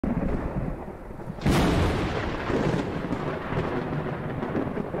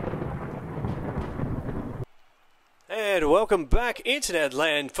And welcome back, Internet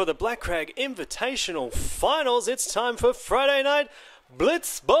Land, for the Black Crag Invitational Finals. It's time for Friday night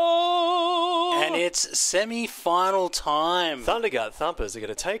BlitzBowl! And it's semi-final time. Thundergut Thumpers are going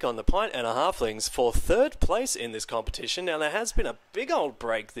to take on the Pint-Anna Halflings for third place in this competition. Now, there has been a big old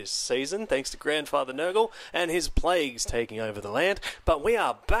break this season, thanks to Grandfather Nurgle and his plagues taking over the land. But we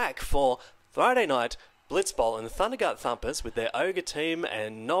are back for Friday night BlitzBowl, and the Thundergut Thumpers with their Ogre team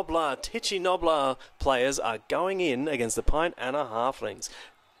and Titchy Noblar players are going in against the Pint-Anna Halflings.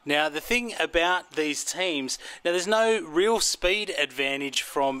 Now, the thing about these teams, now there's no real speed advantage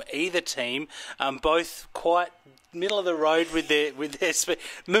from either team, both quite middle of the road with their speed,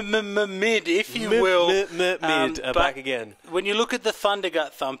 mid, if you will. Back again. When you look at the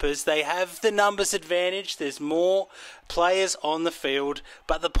Thundergut Thumpers, they have the numbers advantage. There's more players on the field,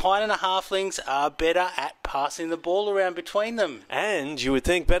 but the Pint-Anna Halflings are better at passing the ball around between them. And you would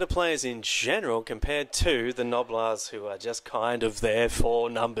think better players in general compared to the Noblars, who are just kind of there for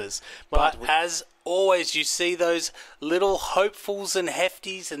numbers. But as always, you see those little hopefuls and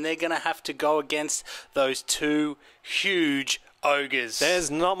hefties, and they're going to have to go against those two huge ogres. There's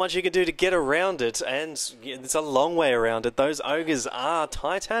not much you can do to get around it, and it's a long way around it. Those ogres are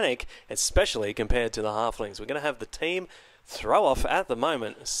titanic, especially compared to the halflings. We're going to have the team throw off at the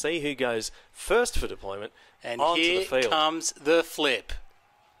moment, see who goes first for deployment, and onto the field. Here comes the flip.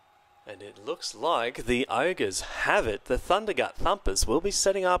 And it looks like the Ogres have it. The Thundergut Thumpers will be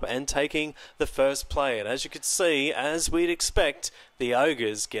setting up and taking the first play. And as you can see, as we'd expect, the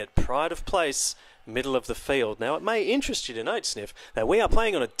Ogres get pride of place, middle of the field. Now, it may interest you to note, Sniff, that we are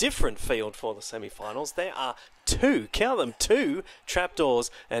playing on a different field for the semi-finals. There are two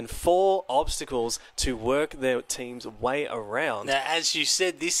trapdoors and 4 obstacles to work their team's way around. Now, as you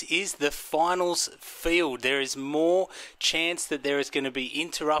said, this is the finals field. There is more chance that there is going to be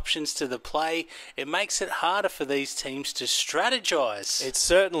interruptions to the play. It makes it harder for these teams to strategize. It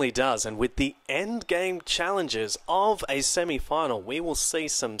certainly does, and with the end game challenges of a semi-final, we will see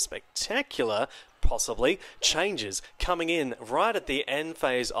some spectacular possibly changes coming in right at the end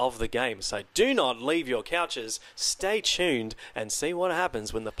phase of the game. So do not leave your couches, stay tuned and see what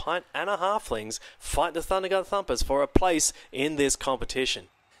happens when the Pint-Anna Halflings fight the Thundergut Thumpers for a place in this competition.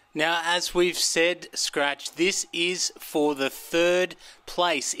 Now, as we've said, Scratch, this is for the third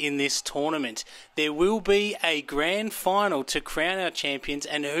place in this tournament. There will be a grand final to crown our champions,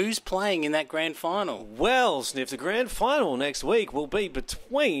 and who's playing in that grand final? Well, Sniff, the grand final next week will be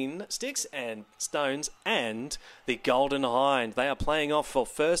between Sticks and Stones and the Golden Hind. They are playing off for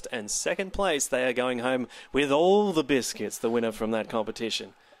first and second place. They are going home with all the biscuits, the winner from that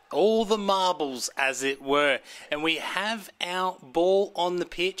competition. All the marbles, as it were. And we have our ball on the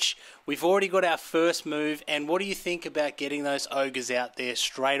pitch. We've already got our first move. And what do you think about getting those ogres out there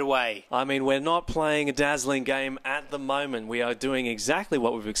straight away? I mean, we're not playing a dazzling game at the moment. We are doing exactly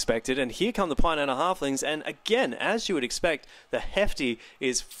what we've expected. And here come the Pint-Anna Halflings. And again, as you would expect, the hefty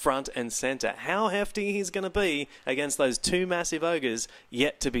is front and center. How hefty he's going to be against those 2 massive ogres,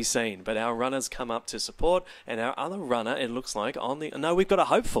 yet to be seen. But our runners come up to support. And our other runner, it looks like, on the... No, we've got a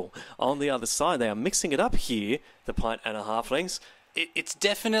hopeful on the other side. They are mixing it up here, the Pint-Anna Halflings. It's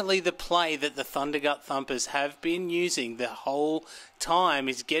definitely the play that the Thundergut Thumpers have been using the whole time,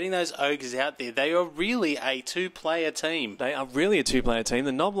 is getting those ogres out there. They are really a 2-player team. They are really a 2-player team.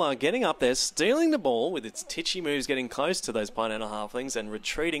 The Noblar getting up there, stealing the ball with its titchy moves, getting close to those Pint-Anna Halflings and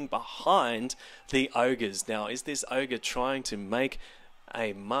retreating behind the ogres. Now, is this ogre trying to make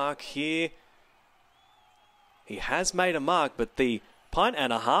a mark here? He has made a mark, but the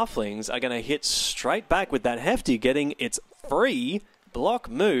Pint-Anna Halflings are going to hit straight back with that hefty, getting its free block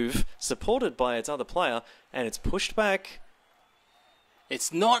move supported by its other player, and it's pushed back.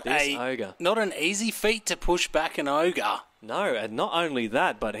 It's not an easy feat to push back an ogre. No, and not only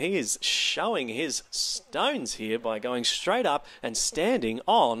that, but he is showing his stones here by going straight up and standing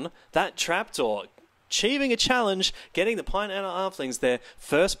on that trapdoor. Achieving a challenge, getting the Pint-Anna Halflings their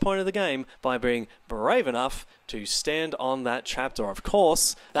first point of the game by being brave enough to stand on that trapdoor. Of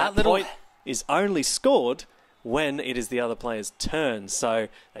course, that point is only scored when it is the other player's turn. So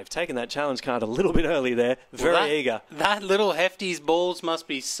they've taken that challenge card a little bit early there. Very eager. That little hefty's balls must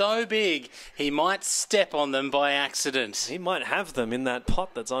be so big, he might step on them by accident. He might have them in that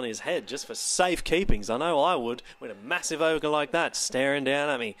pot that's on his head just for safe keepings. I know I would with a massive ogre like that staring down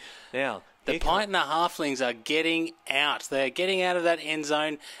at me. Now, the Pint-Anna Halflings are getting out. They're getting out of that end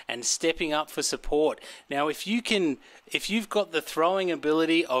zone and stepping up for support. Now, if you've got the throwing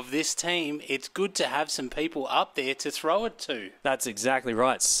ability of this team, it's good to have some people up there to throw it to. That's exactly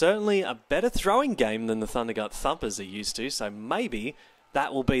right. Certainly a better throwing game than the Thundergut Thumpers are used to, so maybe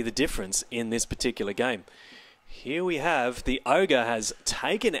that will be the difference in this particular game. Here we have the Ogre has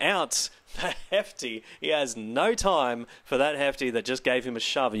taken out the Hefty. He has no time for that Hefty that just gave him a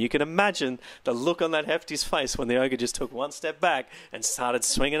shove. You can imagine the look on that Hefty's face when the Ogre just took one step back and started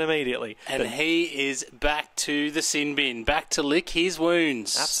swinging immediately. And he is back to the sin bin, back to lick his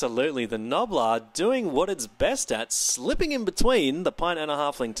wounds. Absolutely. The Noblar doing what it's best at, slipping in between the Pint-Anna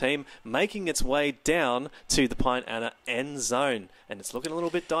Halfling team, making its way down to the Pint-Anna end zone. And it's looking a little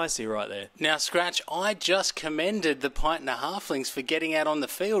bit dicey right there. Now, Scratch, I just commended the Pint-Anna Halflings for getting out on the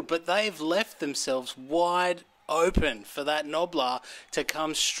field, but they've left themselves wide open for that Noblar to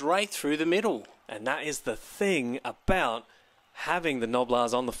come straight through the middle. And that is the thing about having the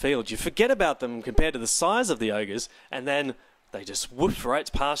Noblars on the field. You forget about them compared to the size of the Ogres, and then they just whoosh right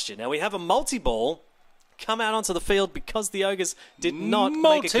past you. Now, we have a multi-ball come out onto the field because the Ogres did not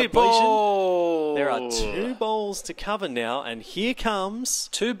make a completion. There are 2 balls to cover now, and here comes...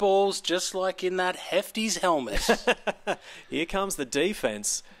 2 balls just like in that Hefty's helmet. Here comes the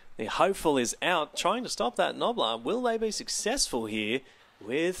defense. The hopeful is out, trying to stop that Noblar. Will they be successful here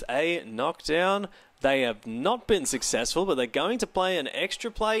with a knockdown? They have not been successful, but they're going to play an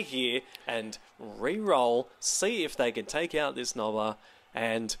extra play here and re-roll, see if they can take out this Noblar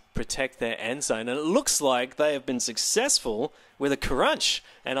and protect their end zone. And it looks like they have been successful with a crunch.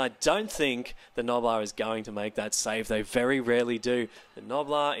 And I don't think the Noblar is going to make that save. They very rarely do. The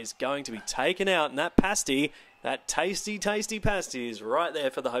Noblar is going to be taken out, and that pasty, that tasty, tasty pasty, is right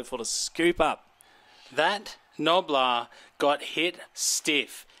there for the hopeful to scoop up. That Noblar got hit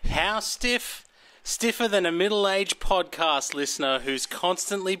stiff. How stiff? Stiffer than a middle-aged podcast listener who's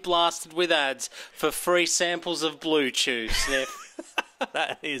constantly blasted with ads for free samples of Blue Chew, Sniff.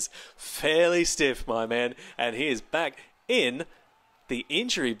 That is fairly stiff, my man. And he is back in the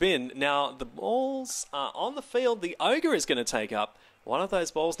injury bin. Now, the balls are on the field. The Ogre is going to take up one of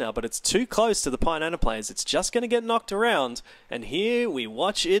those balls now, but it's too close to the Pint-Anna players. It's just going to get knocked around. And here we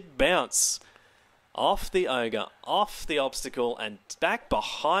watch it bounce off the Ogre, off the obstacle, and back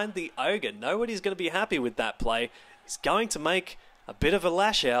behind the Ogre. Nobody's going to be happy with that play. He's going to make a bit of a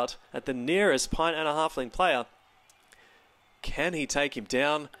lash out at the nearest Pint-Anna Halfling player. Can he take him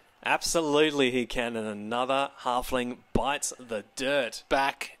down? Absolutely he can, and another Halfling bites the dirt.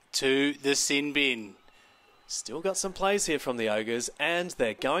 Back to the sin bin. Still got some plays here from the Ogres, and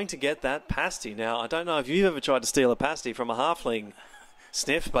they're going to get that pasty. Now, I don't know if you've ever tried to steal a pasty from a Halfling,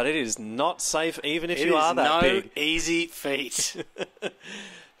 Sniff, but it is not safe even if you are that big. It is no easy feat.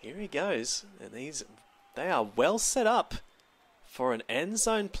 Here he goes, and they are well set up for an end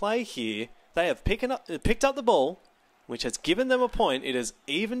zone play here. They have picked up the ball, which has given them a point. It has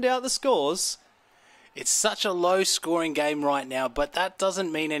evened out the scores. It's such a low-scoring game right now, but that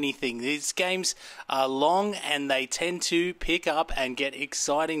doesn't mean anything. These games are long, and they tend to pick up and get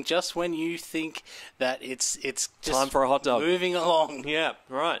exciting just when you think that it's just time for a hot dog. Moving along. Yeah,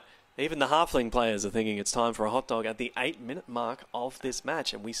 right. Even the Halfling players are thinking it's time for a hot dog at the 8-minute mark of this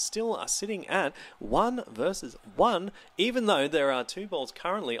match, and we still are sitting at 1 versus 1, even though there are 2 balls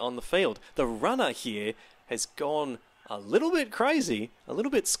currently on the field. The runner here has gone a little bit crazy, a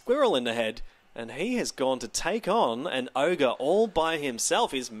little bit squirrel in the head, and he has gone to take on an Ogre all by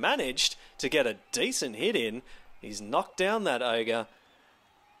himself. He's managed to get a decent hit in. He's knocked down that Ogre.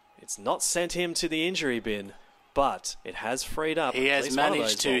 It's not sent him to the injury bin, but it has freed up. He has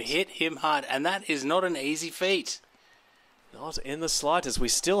managed to hit him hard, and that is not an easy feat. Not in the slightest. We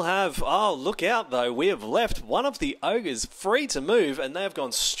still have... Oh, look out, though. We have left one of the Ogres free to move, and they have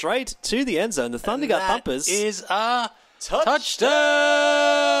gone straight to the end zone. The Thundergut Thumpers... That is a touchdown!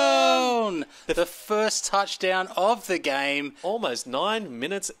 The first touchdown of the game. Almost 9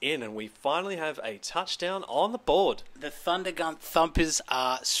 minutes in, and we finally have a touchdown on the board. The Thundergut Thumpers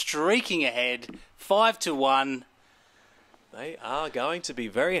are streaking ahead, 5-1. They are going to be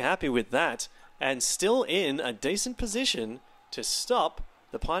very happy with that, and still in a decent position to stop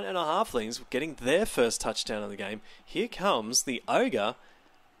the Pint-Anna Halflings getting their first touchdown of the game. Here comes the Ogre,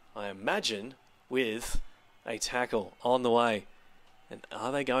 I imagine, with a tackle on the way. And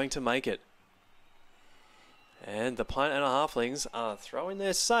are they going to make it? And the Pint-Anna Halflings are throwing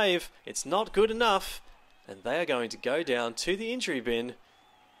their save. It's not good enough. And they are going to go down to the injury bin.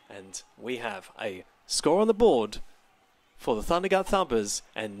 And we have a score on the board for the Thundergut Thumpers.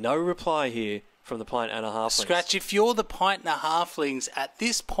 And no reply here from the Pint-Anna Halflings. Scratch, if you're the Pint-Anna Halflings at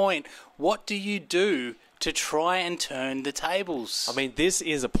this point, what do you do to try and turn the tables? I mean, this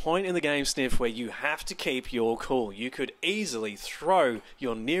is a point in the game, Sniff, where you have to keep your cool. You could easily throw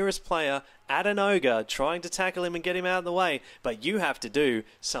your nearest player at an Ogre, trying to tackle him and get him out of the way, but you have to do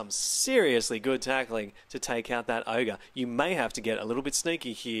some seriously good tackling to take out that Ogre. You may have to get a little bit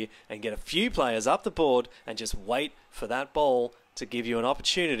sneaky here and get a few players up the board and just wait for that ball to give you an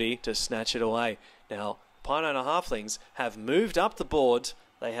opportunity to snatch it away. Now, Pint-Anna Halflings have moved up the board.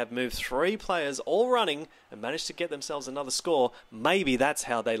 They have moved 3 players all running and managed to get themselves another score. Maybe that's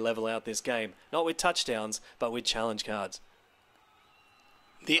how they level out this game. Not with touchdowns, but with challenge cards.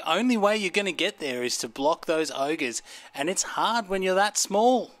 The only way you're going to get there is to block those Ogres, and it's hard when you're that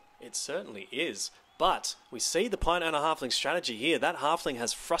small. It certainly is. But we see the Pint-Anna Halfling strategy here. That Halfling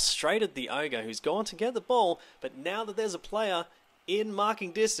has frustrated the Ogre, who's gone to get the ball, but now that there's a player in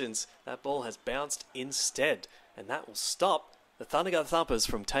marking distance, that ball has bounced instead. And that will stop the Thundergut Thumpers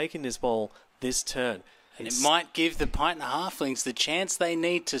from taking this ball this turn. And it might give the Pint-Anna Halflings the chance they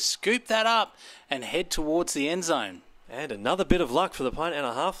need to scoop that up and head towards the end zone. And another bit of luck for the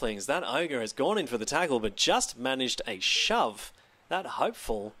Pint-Anna Halflings. That Ogre has gone in for the tackle, but just managed a shove. That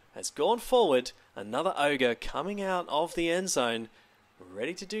Hopeful has gone forward. Another Ogre coming out of the end zone,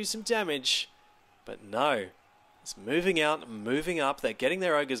 ready to do some damage. But no, it's moving out, moving up. They're getting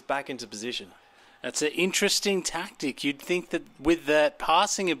their Ogres back into position. That's an interesting tactic. You'd think that with the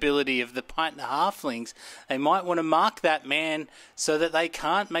passing ability of the Pint-Anna Halflings, they might want to mark that man so that they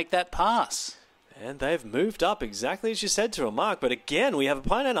can't make that pass. And they've moved up exactly as you said to a mark. But again, we have a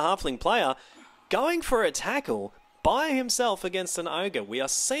Pint-Anna Halfling player going for a tackle by himself against an Ogre. We are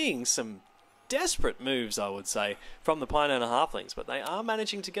seeing some desperate moves, I would say, from the Pint-Anna Halflings. But they are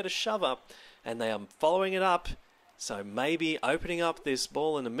managing to get a shove up, and they are following it up. So maybe opening up this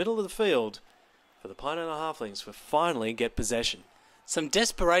ball in the middle of the field for the Pint-Anna Halflings to finally get possession. Some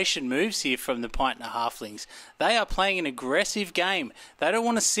desperation moves here from the Pint-Anna Halflings. They are playing an aggressive game. They don't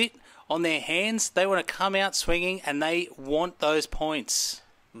want to sit on their hands. They want to come out swinging, and they want those points.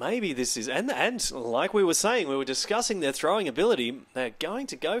 Maybe this is... And like we were saying, we were discussing their throwing ability. They're going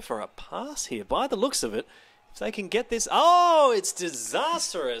to go for a pass here. By the looks of it, if they can get this... Oh, it's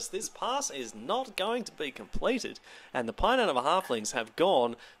disastrous. This pass is not going to be completed. And the Pint-Anna Halflings have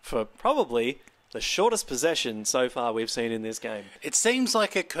gone for probably the shortest possession so far we've seen in this game. It seems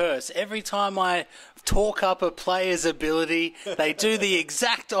like a curse. Every time I talk up a player's ability, they do the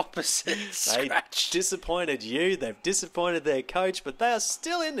exact opposite. They disappointed you, they've disappointed their coach, but they are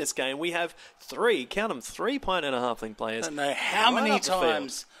still in this game. We have 3 Pint-Anna Halfling players. I don't know how many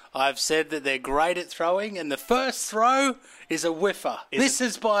times I've said that they're great at throwing, and the first throw is a whiffer. This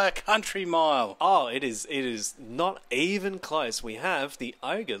is by a country mile. Oh, it is not even close. We have the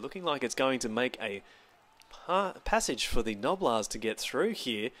Ogre looking like it's going to make a passage for the Noblars to get through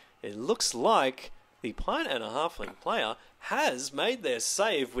here. It looks like the Pint-Anna Halfling player has made their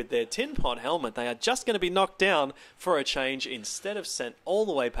save with their tin pot helmet. They are just going to be knocked down for a change instead of sent all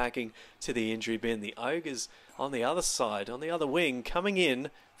the way packing to the injury bin. The Ogres on the other side, on the other wing, coming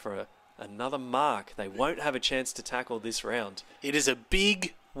in for another mark. They won't have a chance to tackle this round. It is a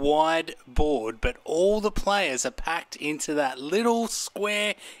big, wide board, but all the players are packed into that little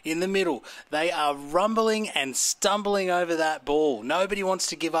square in the middle. They are rumbling and stumbling over that ball. Nobody wants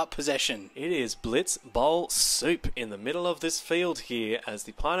to give up possession. It is BlitzBowl soup in the middle of this field here as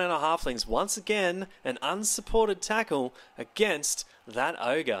the Pint-Anna Halflings once again an unsupported tackle against that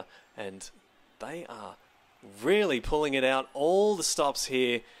Ogre, and they are really pulling it out, all the stops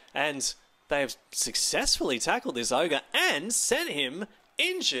here, and they have successfully tackled this Ogre and sent him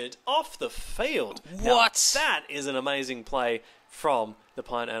injured off the field. What? Now, that is an amazing play from the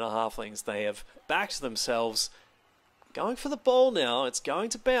Pint-Anna Halflings. They have backed themselves, going for the ball now. It's going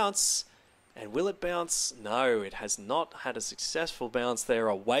to bounce, and will it bounce? No, it has not had a successful bounce there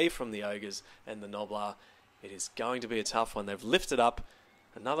away from the Ogres and the Noblar. It is going to be a tough one. They've lifted up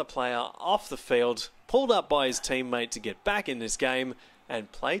another player off the field, pulled up by his teammate to get back in this game, and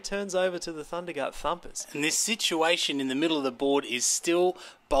play turns over to the Thundergut Thumpers. And this situation in the middle of the board is still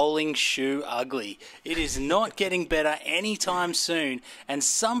bowling shoe ugly. It is not getting better anytime soon, and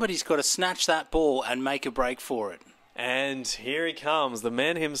somebody's got to snatch that ball and make a break for it. And here he comes, the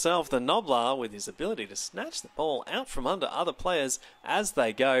man himself, the Noblar, with his ability to snatch the ball out from under other players as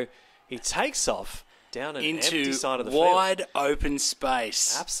they go. He takes off down an empty side of the field. Into wide open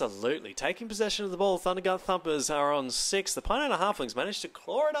space. Absolutely. Taking possession of the ball, Thundergut Thumpers are on 6. The Pint-Anna Halflings managed to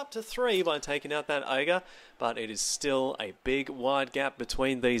claw it up to 3 by taking out that Ogre, but it is still a big, wide gap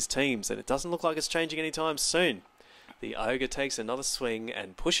between these teams, and it doesn't look like it's changing anytime soon. The Ogre takes another swing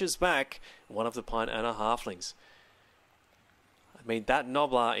and pushes back one of the Pint-Anna Halflings. I mean, that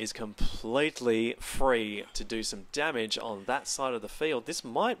Noblar is completely free to do some damage on that side of the field. This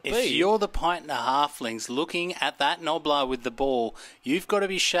might be... If you're the Pint-Anna Halflings looking at that Noblar with the ball, you've got to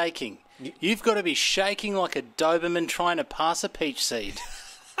be shaking. You've got to be shaking like a Doberman trying to pass a peach seed.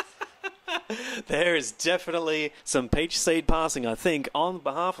 There is definitely some peach seed passing, I think, on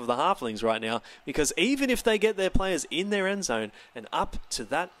behalf of the Halflings right now, because even if they get their players in their end zone and up to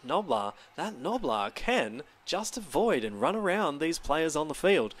that Noblar can just avoid and run around these players on the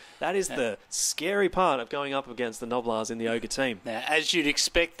field. That is the scary part of going up against the Noblars in the Ogre team. Now, as you'd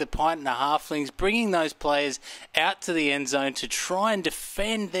expect, the Pint-Anna Halflings bringing those players out to the end zone to try and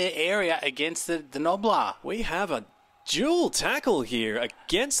defend their area against the Noblar. We have a dual tackle here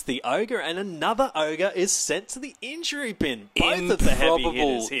against the Ogre, and another Ogre is sent to the injury bin. Both of the heavy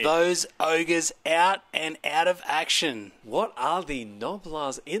hitters here. Those Ogres out and out of action. What are the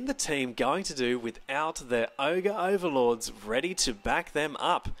Noblars in the team going to do without their Ogre overlords ready to back them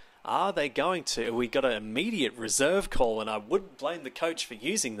up? Are they going to? We got an immediate reserve call, and I wouldn't blame the coach for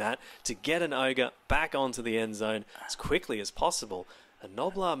using that to get an Ogre back onto the end zone as quickly as possible. A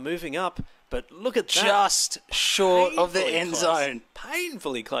Noblar moving up, but look at that. Just short of the end zone.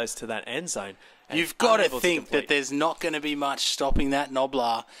 Painfully close to that end zone. You've got to think that there's not going to be much stopping that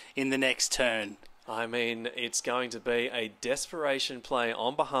Noblar in the next turn. I mean, it's going to be a desperation play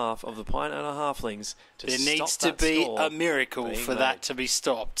on behalf of the Pint-Anna Halflings to stop that. There needs to be a miracle for that to be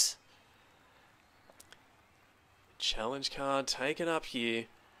stopped. Challenge card taken up here.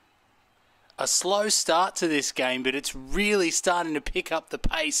 A slow start to this game, but it's really starting to pick up the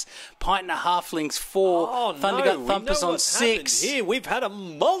pace. Pint-Anna Halflings 4, Thundergut Thumpers on 6. Here we've had a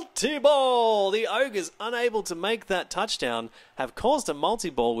multi-ball. The Ogres, unable to make that touchdown, have caused a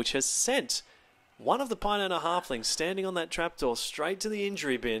multi-ball, which has sent one of the Pint-Anna Halflings standing on that trapdoor straight to the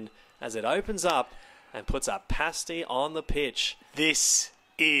injury bin as it opens up and puts a pasty on the pitch. This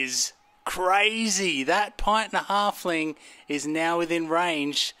is crazy. That Pint-Anna Halfling is now within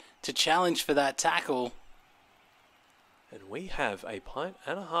range to challenge for that tackle. And we have a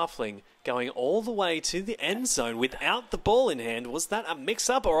Pint-Anna Halfling going all the way to the end zone without the ball in hand. Was that a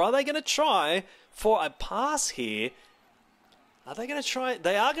mix-up, or are they going to try for a pass here? Are they going to try?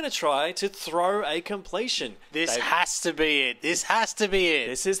 They are going to try to throw a completion. This has to be it. This has to be it.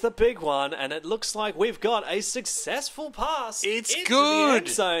 This is the big one, and it looks like we've got a successful pass. It's into good. The end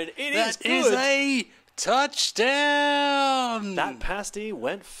zone. It is good. That is a touchdown! That pasty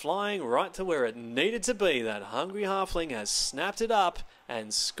went flying right to where it needed to be. That hungry Halfling has snapped it up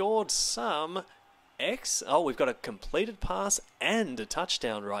and scored some Oh, we've got a completed pass and a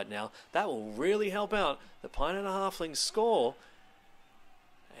touchdown right now. That will really help out the Pint-Anna Halflings score.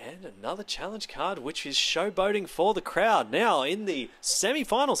 And another challenge card, which is showboating for the crowd. Now, in the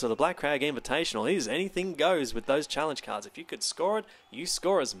semi-finals of the Black Crag Invitational, anything goes with those challenge cards. If you could score it, you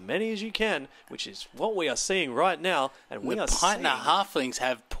score as many as you can, which is what we are seeing right now. And we are seeing... The Pint-Anna Halflings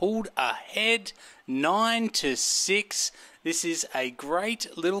have pulled ahead 9-6. This is a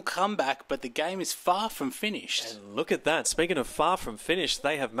great little comeback, but the game is far from finished. And look at that. Speaking of far from finished,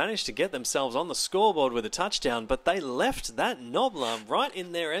 they have managed to get themselves on the scoreboard with a touchdown, but they left that Noblar right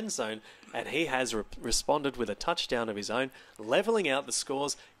in their end zone, and he has responded with a touchdown of his own, leveling out the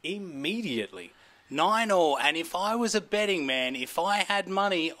scores immediately. 9-all, and if I was a betting man, if I had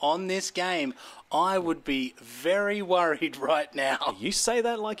money on this game, I would be very worried right now. You say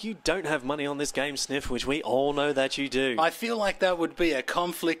that like you don't have money on this game, Sniff, which we all know that you do. I feel like that would be a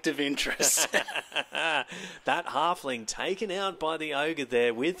conflict of interest. That Halfling taken out by the Ogre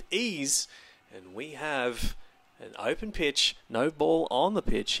there with ease, and we have an open pitch, no ball on the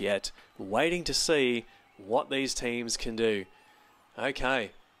pitch yet, waiting to see what these teams can do.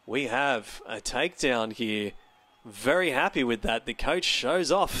 Okay. We have a takedown here. Very happy with that. The coach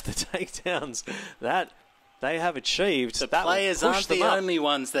shows off the takedowns that they have achieved. The players aren't the only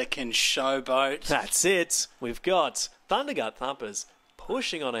ones that can showboat. That's it. We've got Thundergut Thumpers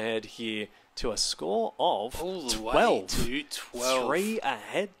pushing on ahead here to a score of 12. 12. 3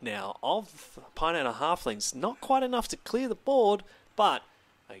 ahead now of Pint-Anna Halflings. Not quite enough to clear the board, but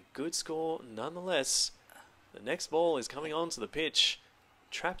a good score nonetheless. The next ball is coming onto the pitch.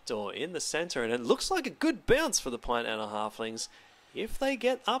 Trapdoor in the center, and it looks like a good bounce for the Pint-Anna Halflings. If they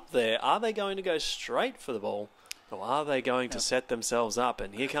get up there, are they going to go straight for the ball, or are they going to set themselves up?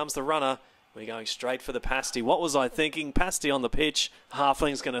 And here comes the runner. We're going straight for the pasty. What was I thinking? Pasty on the pitch.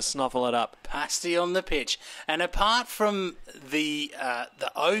 Halfling's going to snuffle it up. Pasty on the pitch. And apart from the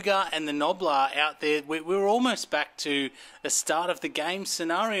Ogre and the Noblar out there, we're almost back to the start of the game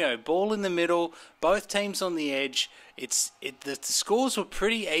scenario. Ball in the middle, both teams on the edge. The scores were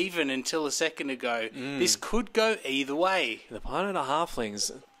pretty even until a second ago. This could go either way. The Pint-Anna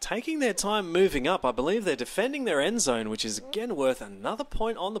Halflings taking their time moving up. I believe they're defending their end zone, which is again worth another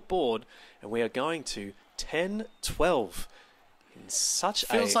point on the board. And we are going to 10-12.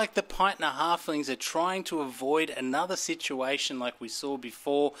 Feels like the Pint-Anna Halflings are trying to avoid another situation like we saw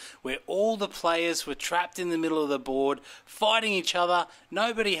before, where all the players were trapped in the middle of the board, fighting each other.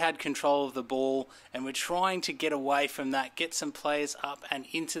 Nobody had control of the ball, and we're trying to get away from that, get some players up and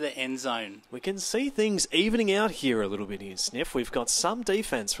into the end zone. We can see things evening out here a little bit here, Sniff. We've got some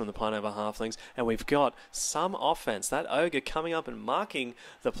defense from the Pint-Anna Halflings, and we've got some offense. That Ogre coming up and marking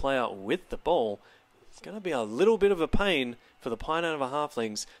the player with the ball. It's going to be a little bit of a pain for the Pint-Anna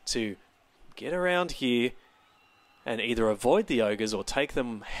Halflings to get around here and either avoid the Ogres or take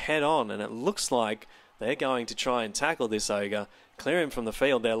them head on. And it looks like they're going to try and tackle this Ogre, clear him from the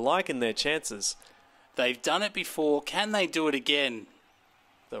field. They're liking their chances. They've done it before. Can they do it again?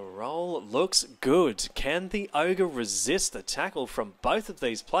 The roll looks good. Can the Ogre resist the tackle from both of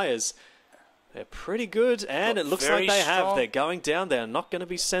these players? They're pretty good, and it looks like they have. They're going down. They're not going to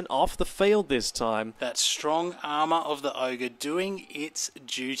be sent off the field this time. That strong armour of the Ogre doing its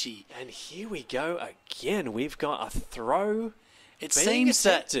duty. And here we go again. We've got a throw. It seems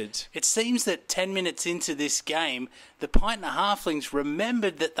that 10 minutes into this game, the Pint-Anna Halflings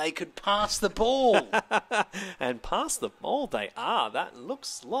remembered that they could pass the ball. And pass the ball they are. That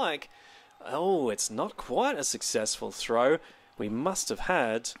looks like... Oh, it's not quite a successful throw. We must have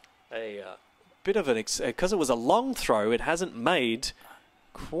had a... bit of an... Because it was a long throw, it hasn't made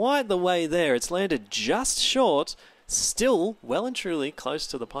quite the way there. It's landed just short. Still well and truly close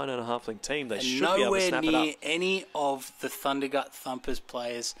to the Pint-Anna Halfling team. They should be able to snap it up. Nowhere near any of the Thundergut Thumpers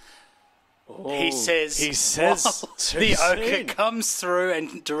players. He says the Ogre comes through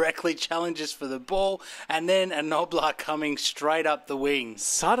and directly challenges for the ball, and then a Noblar coming straight up the wing.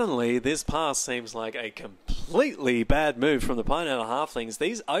 Suddenly, this pass seems like a completely bad move from the Pint-Anna Halflings.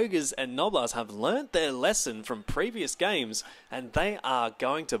 These Ogres and Noblars have learnt their lesson from previous games, and they are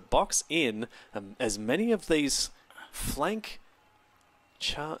going to box in as many of these flank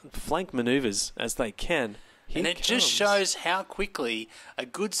maneuvers as they can. And it just shows how quickly a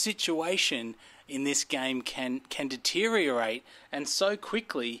good situation in this game can deteriorate, and so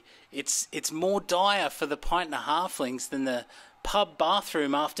quickly it's more dire for the Pint-Anna Halflings than the pub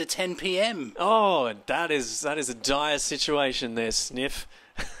bathroom after 10 p.m. Oh, that is a dire situation there, Sniff.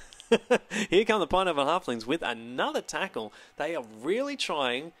 Here come the Pint-Anna Halflings with another tackle. They are really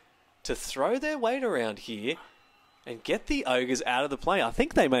trying to throw their weight around here and get the Ogres out of the play. I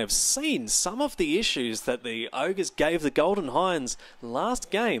think they may have seen some of the issues that the Ogres gave the Golden Hinds last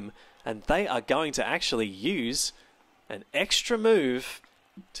game, and they are going to actually use an extra move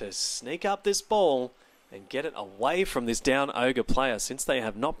to sneak up this ball and get it away from this down Ogre player, since they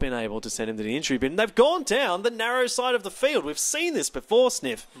have not been able to send him to the injury bin. They've gone down the narrow side of the field. We've seen this before,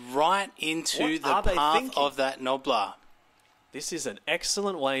 Sniff. Right into the path of that Noblar. This is an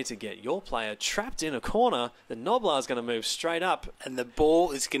excellent way to get your player trapped in a corner. The Noblar is going to move straight up. And the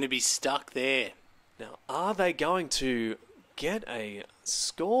ball is going to be stuck there. Now, are they going to get a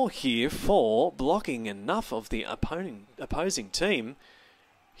score here for blocking enough of the opposing team?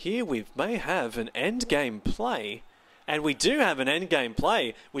 Here we may have an endgame play. And we do have an endgame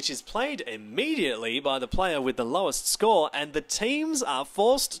play, which is played immediately by the player with the lowest score, and the teams are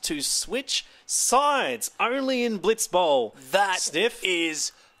forced to switch sides only in BlitzBowl. That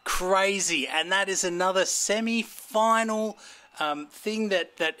is crazy, and that is another semi-final thing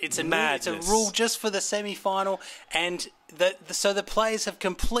that it's a rule just for the semi-final, and so the players have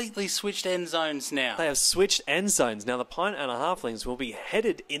completely switched end zones now. They have switched end zones. Now the Pint-Anna Halflings will be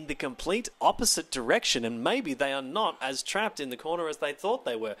headed in the complete opposite direction, and maybe they are not as trapped in the corner as they thought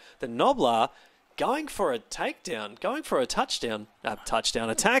they were. The Noblar going for a takedown, going for a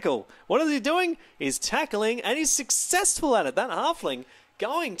a tackle. What is he doing? He's tackling, and he's successful at it. That Halfling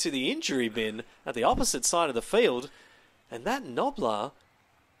going to the injury bin at the opposite side of the field, and that Noblar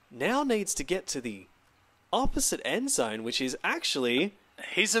now needs to get to the opposite end zone, which is actually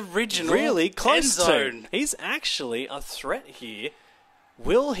his original really close end zone. To. He's actually a threat here.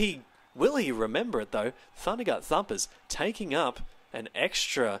 Will he remember it though? Thundergut Thumpers taking up an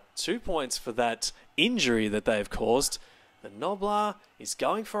extra 2 points for that injury that they've caused. The Noblar is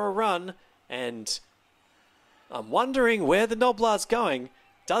going for a run, and I'm wondering where the Noblar's going.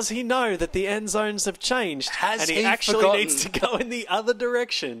 Does he know that the end zones have changed? Has and he actually forgotten? needs to go in the other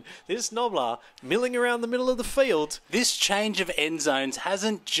direction. This Noblar milling around the middle of the field. This change of end zones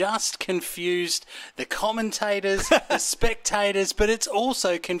hasn't just confused the commentators, the spectators, but it's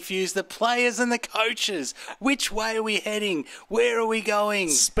also confused the players and the coaches. Which way are we heading? Where are we going?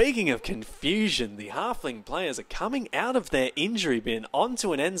 Speaking of confusion, the Halfling players are coming out of their injury bin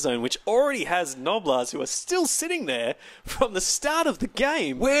onto an end zone which already has Noblars who are still sitting there from the start of the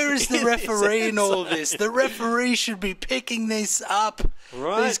game. Where is the referee in all this? The referee should be picking this up.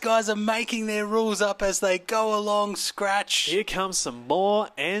 Right. These guys are making their rules up as they go along, Scratch. Here comes some more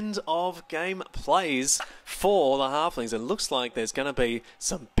end of game plays for the Halflings. It looks like there's going to be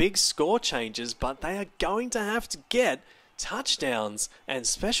some big score changes, but they are going to have to get touchdowns and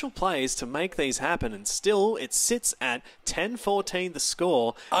special plays to make these happen, and still it sits at 10-14 the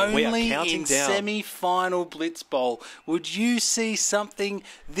score, and we are Only counting in down. semi-final BlitzBowl would you see something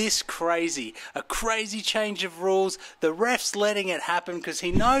this crazy. A crazy change of rules. The ref's letting it happen because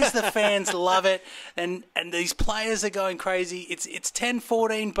he knows the fans love it, and these players are going crazy. It's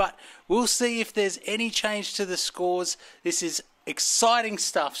 10-14, but we'll see if there's any change to the scores. This is exciting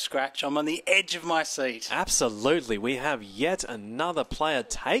stuff, Scratch. I'm on the edge of my seat. Absolutely. We have yet another player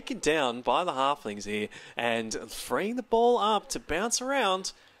taken down by the Halflings here and freeing the ball up to bounce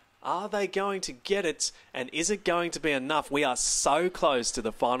around. Are they going to get it? And is it going to be enough? We are so close to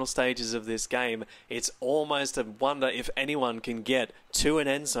the final stages of this game. It's almost a wonder if anyone can get to an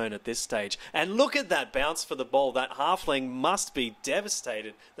end zone at this stage. And look at that bounce for the ball. That Halfling must be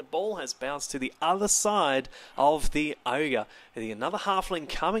devastated. The ball has bounced to the other side of the Ogre. Another Halfling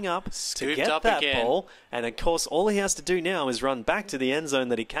coming up to get up that again. ball. And of course, all he has to do now is run back to the end zone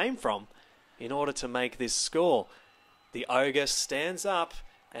that he came from in order to make this score. The Ogre stands up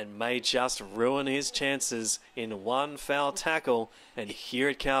and may just ruin his chances in one foul tackle. And here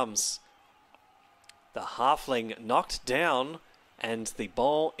it comes. The Halfling knocked down, and the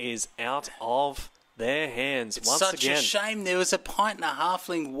ball is out of their hands It's once such again. a shame there was a Pint-Anna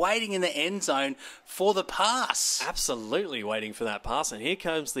Halfling waiting in the end zone for the pass. Absolutely waiting for that pass. And here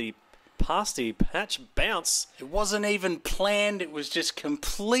comes the pasty patch bounce. It wasn't even planned. It was just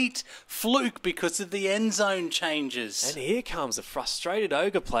complete fluke because of the end zone changes. And here comes a frustrated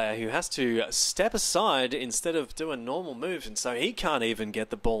Ogre player who has to step aside instead of do a normal move, and so he can't even get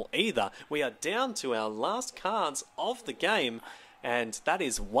the ball either. We are down to our last cards of the game, and that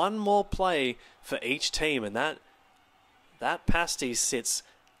is one more play for each team, and that pasty sits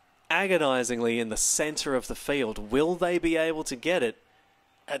agonizingly in the center of the field. Will they be able to get it?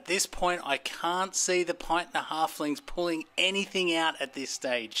 At this point, I can't see the Pint-Anna Halflings pulling anything out at this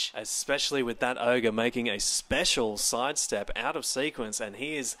stage. Especially with that Ogre making a special sidestep out of sequence, and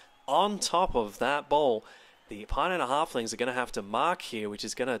he is on top of that ball. The Pint-Anna Halflings are going to have to mark here, which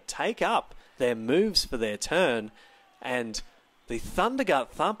is going to take up their moves for their turn. And the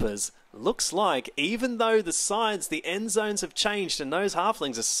Thundergut Thumpers looks like, even though the end zones have changed and those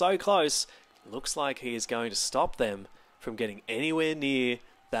Halflings are so close, looks like he is going to stop them from getting anywhere near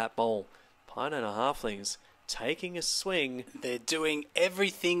that ball. Pint-Anna Halflings taking a swing. They're doing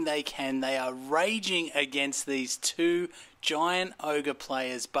everything they can. They are raging against these two giant Ogre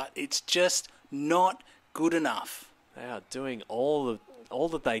players, but it's just not good enough. They are doing all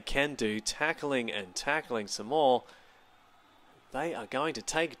that they can do, tackling and tackling some more. They are going to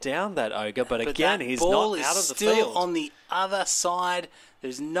take down that Ogre, but again, that he's ball not is out of the still field. on the other side.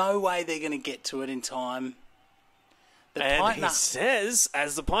 There's no way they're going to get to it in time. And he says,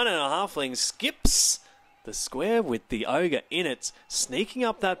 as the Pint-Anna Halfling skips the square with the Ogre in it, sneaking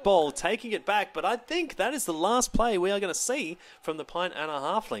up that ball, taking it back. But I think that is the last play we are going to see from the Pint-Anna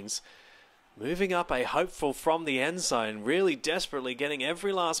Halflings. Moving up a hopeful from the end zone, really desperately getting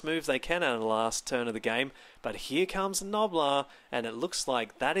every last move they can out of the last turn of the game. But here comes Noblar, and it looks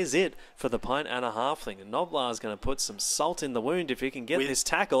like that is it for the Pint-Anna Halfling. And Noblar is going to put some salt in the wound if he can get this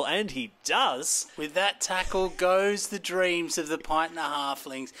tackle, and he does. With that tackle goes the dreams of the Pint-Anna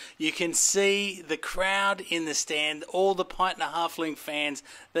Halflings. You can see the crowd in the stand, all the Pint-Anna Halfling fans.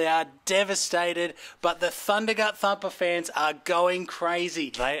 They are devastated, but the Thundergut Thumper fans are going crazy.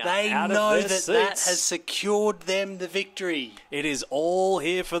 They know that seats. has secured them the victory. It is all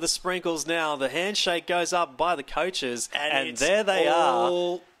here for the sprinkles now. The handshake goes up by the coaches, and it's there they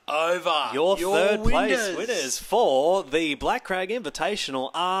all over. Your third place winners. winners for the Black Crag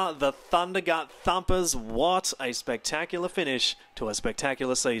Invitational are the Thundergut Thumpers. What a spectacular finish to a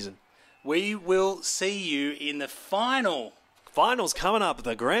spectacular season. We will see you in the final. Finals coming up,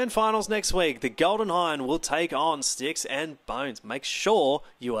 the grand finals next week. The Golden Hind will take on Sticks and Bones. Make sure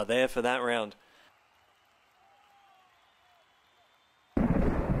you are there for that round.